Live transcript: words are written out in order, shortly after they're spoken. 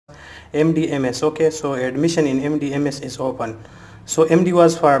MDMS. Okay, so admission in MDMS is open. So MD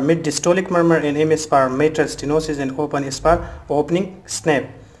was for mid dystolic murmur and MS for mitral stenosis, and open is for opening snap.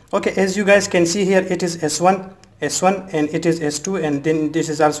 Okay, as you guys can see here, it is S1, and it is S2, and then this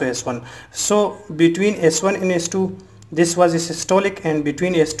is also S1. So between S1 and S2, this was systolic, and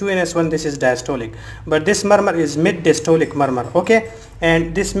between S2 and S1, this is diastolic. But this murmur is mid dystolic murmur. Okay,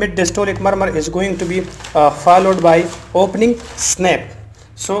 and this mid dystolic murmur is going to be followed by opening snap.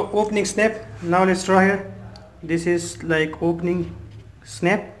 So opening snap, now let's draw here. This is like opening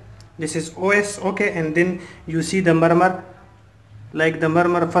snap, this is OS. Okay, and then you see the murmur, like the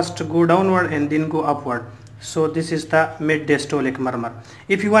murmur first go downward and then go upward. So this is the mid dystolic murmur.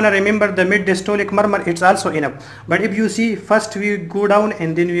 If you want to remember the mid dystolic murmur, it's also enough. But if you see, first we go down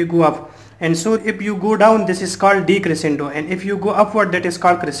and then we go up, and so if you go down, this is called decrescendo, and if you go upward, that is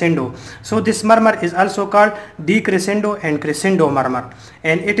called crescendo. So this murmur is also called decrescendo and crescendo murmur,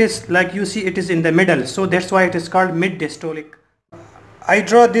 and it is like you see, it is in the middle, so that's why it is called mid dystolic. I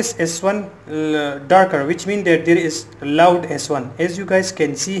draw this S1 darker, which means that there is loud S1. As you guys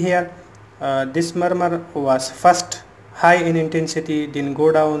can see here, this murmur was first high in intensity, then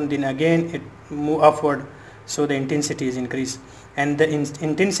go down, then again it move upward, so the intensity is increased, and the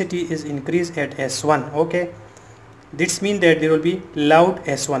intensity is increased at S1. Okay, this means that there will be loud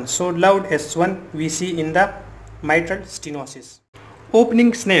S1. So loud S1 we see in the mitral stenosis.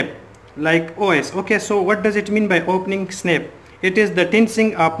 Opening snap, like OS. Okay, so what does it mean by opening snap? It is the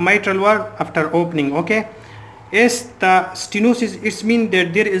tensing of mitral wall after opening. Okay, as the stenosis, it means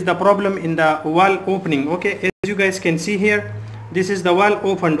that there is the problem in the wall opening. Okay, as you guys can see here, this is the wall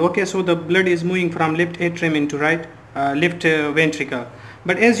opened. Okay, so the blood is moving from left atrium into right left ventricle.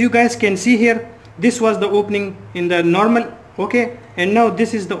 But as you guys can see here, this was the opening in the normal. Okay, and now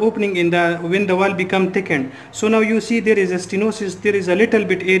this is the opening in the when the wall become thickened. So now you see there is a stenosis, there is a little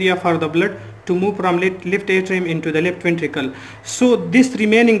bit area for the blood to move from left atrium into the left ventricle. So this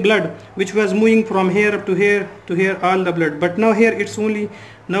remaining blood which was moving from here to here to here, all the blood, but now here it's only,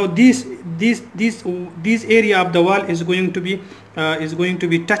 now this area of the wall is going to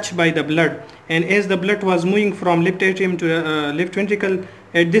be touched by the blood, and as the blood was moving from left atrium to left ventricle,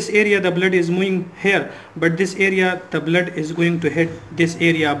 at this area the blood is moving here, but this area the blood is going to hit this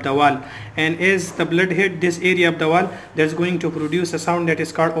area of the wall, and as the blood hit this area of the wall, that's going to produce a sound that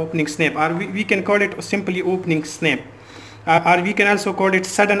is called opening snap, or we can call it simply opening snap, or we can also call it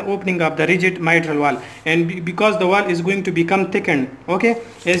sudden opening of the rigid mitral wall, and because the wall is going to become thickened. Okay,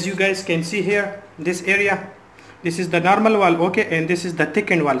 as you guys can see here, this area, this is the normal wall. Okay, and this is the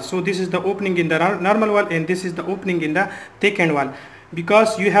thickened wall. So this is the opening in the normal wall, and this is the opening in the thickened wall,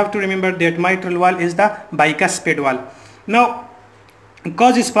 because you have to remember that mitral wall is the bicuspid wall. Now,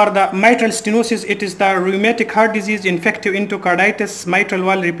 causes for the mitral stenosis, it is the rheumatic heart disease, infective endocarditis, mitral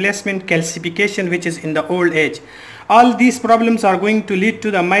wall replacement, calcification, which is in the old age. All these problems are going to lead to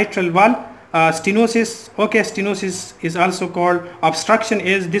the mitral wall stenosis. Okay, stenosis is also called obstruction,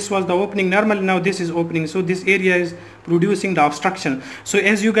 as this was the opening normal, now this is opening, so this area is producing the obstruction. So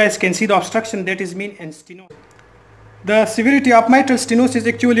as you guys can see, the obstruction, that is mean and stenosis. The severity of mitral stenosis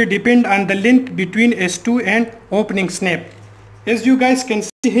actually depend on the length between S2 and opening snap. As you guys can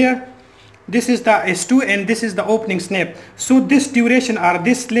see here, this is the S2 and this is the opening snap. So this duration or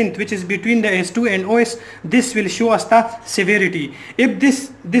this length which is between the S2 and OS, this will show us the severity. If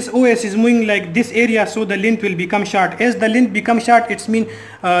this OS is moving like this area, so the length will become short. As the length becomes short, it means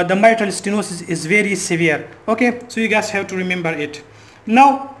the mitral stenosis is very severe. Okay, so you guys have to remember it.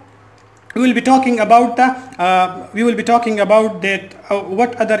 Now we will be talking about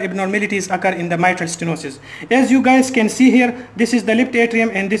what other abnormalities occur in the mitral stenosis. As you guys can see here, this is the left atrium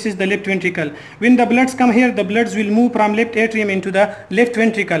and this is the left ventricle. When the bloods come here, the bloods will move from left atrium into the left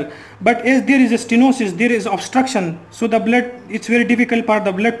ventricle. But as there is a stenosis, there is obstruction, so the blood, it's very difficult for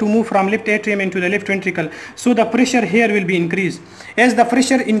the blood to move from left atrium into the left ventricle. So the pressure here will be increased. As the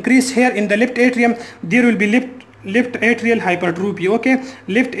pressure increase here in the left atrium, there will be left atrial hypertrophy. Okay,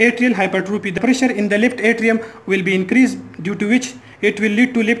 left atrial hypertrophy, the pressure in the left atrium will be increased, due to which it will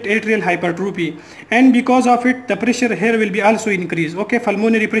lead to left atrial hypertrophy, and because of it the pressure here will be also increased. Okay,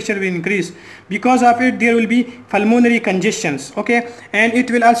 pulmonary pressure will increase, because of it there will be pulmonary congestions. Okay, and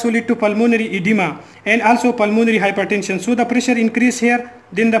it will also lead to pulmonary edema and also pulmonary hypertension. So the pressure increase here,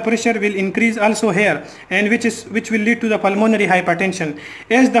 then the pressure will increase also here, and which will lead to the pulmonary hypertension.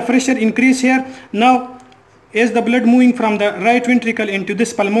 As the pressure increase here, now as the blood moving from the right ventricle into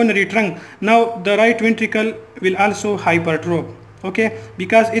this pulmonary trunk, now the right ventricle will also hypertroph. okay,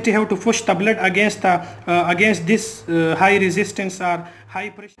 because it have to push the blood against the against this high resistance or high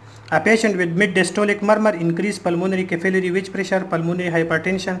pressure. A patient with mid-dystolic murmur, increased pulmonary capillary wedge pressure, pulmonary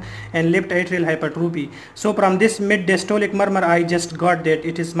hypertension, and left atrial hypertrophy. So from this mid-dystolic murmur, I just got that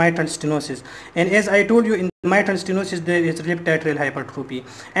it is mitral stenosis. And as I told you, in mitral stenosis there is left atrial hypertrophy.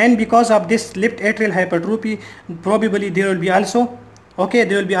 And because of this left atrial hypertrophy, probably there will be also, okay,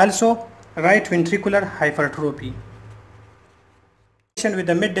 there will be also right ventricular hypertrophy. With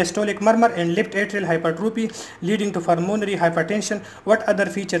the mid-dystolic murmur and left atrial hypertrophy leading to pulmonary hypertension. What other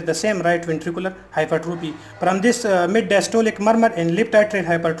feature? The same right ventricular hypertrophy. From this mid-dystolic murmur and left atrial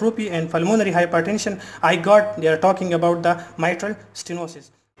hypertrophy and pulmonary hypertension, I got they are talking about the mitral stenosis.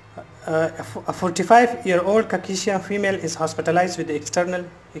 A 45-year-old Caucasian female is hospitalized with external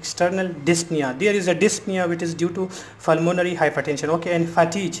dyspnea. There is a dyspnea which is due to pulmonary hypertension, okay, and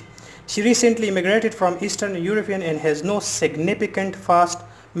fatigue. She recently immigrated from Eastern European and has no significant past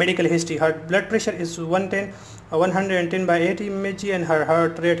medical history. Her blood pressure is 110 by 80 mmHg and her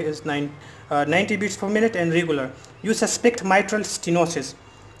heart rate is 90 beats per minute and regular. You suspect mitral stenosis.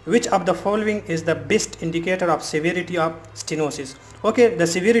 Which of the following is the best indicator of severity of stenosis? Okay, the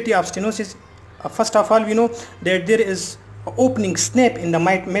severity of stenosis, first of all we know that there is opening snap in the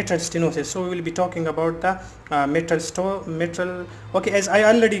mitral stenosis. So we will be talking about the mitral. Okay, as I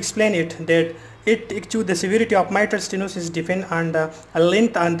already explained it, that the severity of mitral stenosis depend on the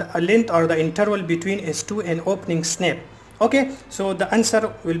length or the interval between S2 and opening snap. Okay, so the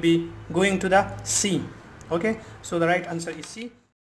answer will be going to the C. Okay, so the right answer is C.